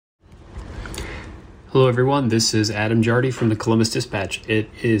Hello everyone, this is Adam Jardy from the Columbus Dispatch. It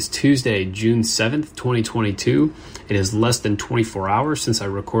is Tuesday, June 7th, 2022. It is less than 24 hours since I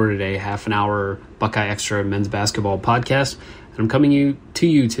recorded a half an hour Buckeye Extra men's basketball podcast. And I'm coming to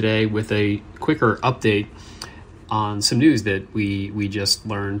you today with a quicker update on some news that we just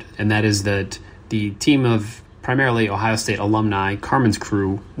learned, and that is that the team of primarily Ohio State alumni, Carmen's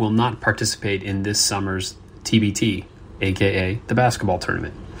Crew, will not participate in this summer's TBT, aka the basketball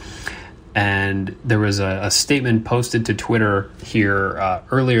tournament. And there was a statement posted to Twitter here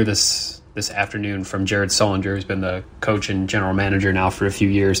earlier this afternoon from Jared Sullinger, who's been the coach and general manager now for a few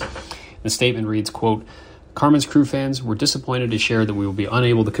years. The statement reads, quote, "Carmen's Crew fans, we're disappointed to share that we will be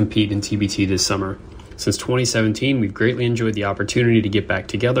unable to compete in TBT this summer. Since 2017, we've greatly enjoyed the opportunity to get back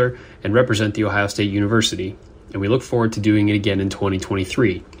together and represent the Ohio State University, and we look forward to doing it again in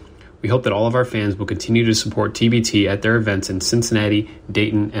 2023. We hope that all of our fans will continue to support TBT at their events in Cincinnati,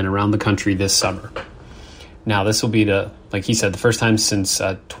 Dayton, and around the country this summer." Now, this will be like he said, the first time since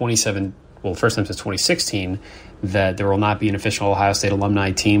 2016 that there will not be an official Ohio State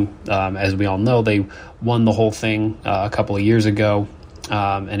alumni team. As we all know, they won the whole thing a couple of years ago,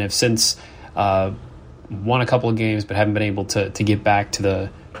 and have since won a couple of games, but haven't been able to get back to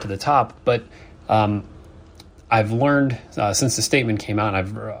the top. But I've learned since the statement came out, and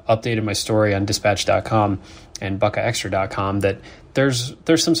I've updated my story on dispatch.com and buckeyeextra.com, that there's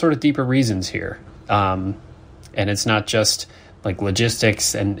some sort of deeper reasons here. And it's not just like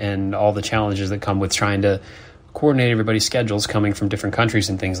logistics and all the challenges that come with trying to coordinate everybody's schedules coming from different countries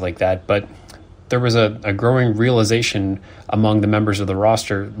and things like that. But there was a growing realization among the members of the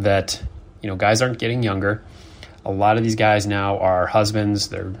roster that, guys aren't getting younger. A lot of these guys now are husbands,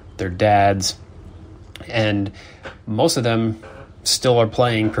 they're dads, and most of them still are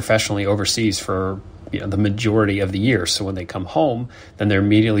playing professionally overseas for the majority of the year. So when they come home, then they're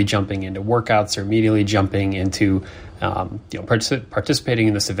immediately jumping into workouts, they're immediately jumping into participating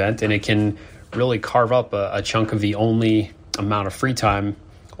in this event, and it can really carve up a chunk of the only amount of free time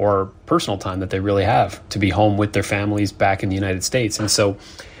or personal time that they really have to be home with their families back in the United States. And so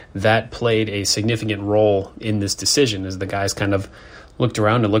that played a significant role in this decision as the guys kind of looked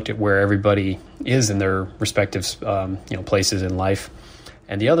around and looked at where everybody is in their respective places in life.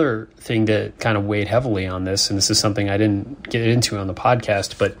 And the other thing that kind of weighed heavily on this, and this is something I didn't get into on the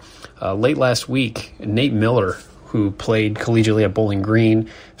podcast, but late last week, Nate Miller, who played collegiately at Bowling Green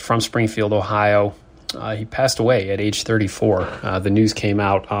from Springfield, Ohio, he passed away at age 34. The news came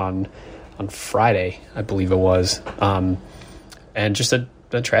out on Friday, I believe it was, and just a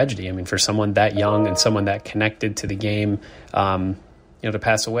tragedy. I mean, for someone that young and someone that connected to the game, to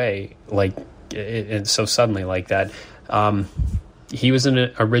pass away and so suddenly like that. He was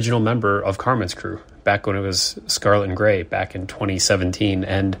an original member of Carmen's Crew back when it was Scarlet and Gray back in 2017,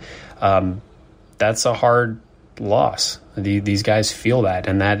 and that's a hard loss. These guys feel that,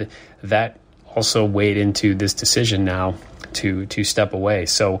 and that also weighed into this decision now to step away.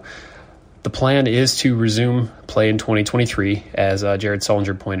 So the plan is to resume play in 2023, as Jared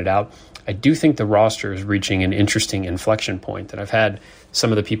Sullinger pointed out. I do think the roster is reaching an interesting inflection point, and I've had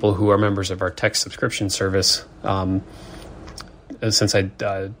some of the people who are members of our text subscription service, since I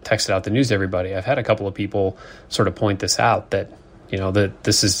texted out the news to everybody, I've had a couple of people sort of point this out, that that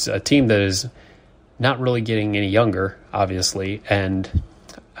this is a team that is not really getting any younger, obviously, and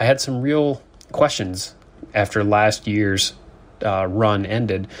I had some real questions after last year's run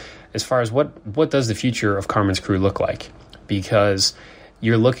ended as far as what does the future of Carmen's Crew look like, because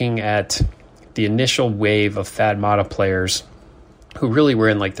you're looking at the initial wave of Thad Matta players who really were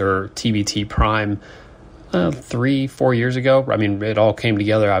in like their TBT prime 3-4 years ago. I mean, it all came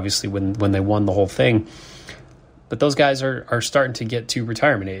together obviously when they won the whole thing. But those guys are starting to get to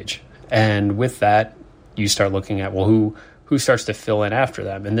retirement age. And with that, you start looking at, well, who starts to fill in after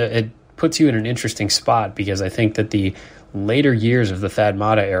them? And it puts you in an interesting spot, because I think that the later years of the Thad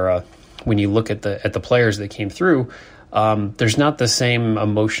Matta era, when you look at the players that came through, there's not the same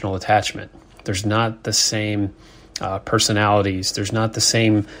emotional attachment. There's not the same personalities. There's not the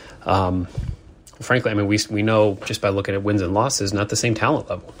same, frankly, I mean, we know just by looking at wins and losses, not the same talent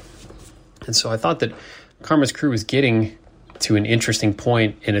level. And so I thought that Carmen's Crew was getting to an interesting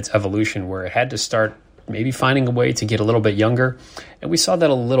point in its evolution where it had to start maybe finding a way to get a little bit younger. And we saw that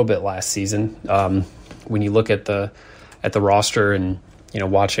a little bit last season. When you look at the roster and,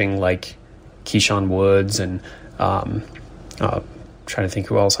 watching like Keyshawn Woods and trying to think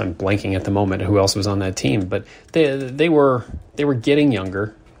who else, I'm blanking at the moment, who else was on that team, but they were getting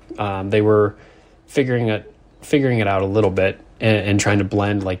younger. They were figuring it out a little bit and trying to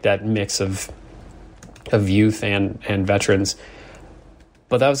blend like that mix of youth and veterans.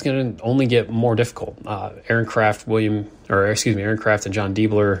 but that was going to only get more difficult. Aaron Kraft and John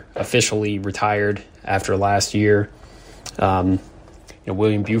Diebler officially retired after last year.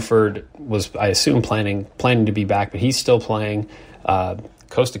 William Buford was, I assume, planning to be back, but he's still playing.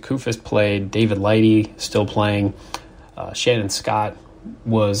 Kosta Koufos played. David Lighty still playing. Shannon Scott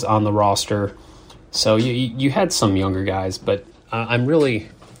was on the roster. So you had some younger guys, but I'm really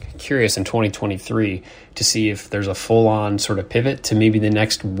curious in 2023 to see if there's a full-on sort of pivot to maybe the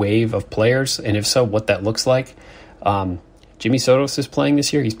next wave of players, and if so, what that looks like. Jimmy Sotos is playing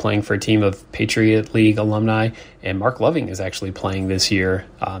this year. He's playing for a team of Patriot League alumni, and Mark Loving is actually playing this year.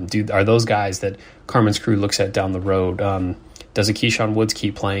 Are those guys that Carmen's crew looks at down the road? Does a Keyshawn Woods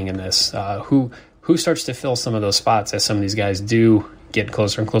keep playing in this? Who starts to fill some of those spots as some of these guys do get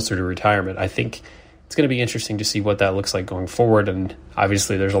closer and closer to retirement? I think it's going to be interesting to see what that looks like going forward, and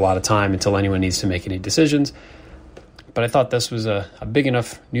obviously there's a lot of time until anyone needs to make any decisions. But I thought this was a big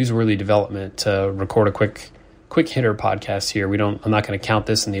enough newsworthy development to record a quick hitter podcast here. I'm not going to count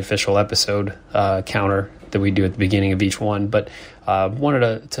this in the official episode counter that we do at the beginning of each one, but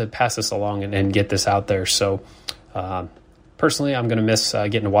wanted to pass this along and get this out there. So personally, I'm going to miss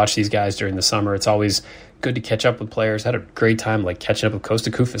getting to watch these guys during the summer. It's always good to catch up with players. I had a great time catching up with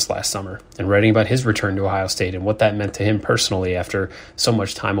Kosta Koufos last summer and writing about his return to Ohio State and what that meant to him personally after so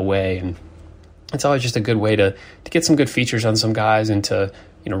much time away. And it's always just a good way to get some good features on some guys and to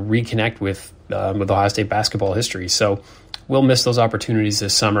reconnect with Ohio State basketball history. So we'll miss those opportunities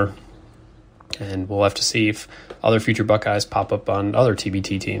this summer, and we'll have to see if other future Buckeyes pop up on other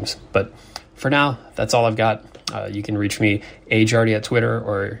TBT teams. But for now, that's all I've got. You can reach me, ajardy at Twitter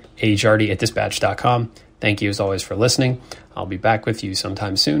or ajardy@dispatch.com. Thank you, as always, for listening. I'll be back with you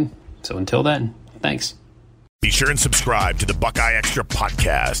sometime soon. So until then, thanks. Be sure and subscribe to the Buckeye Extra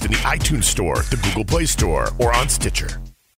podcast in the iTunes Store, the Google Play Store, or on Stitcher.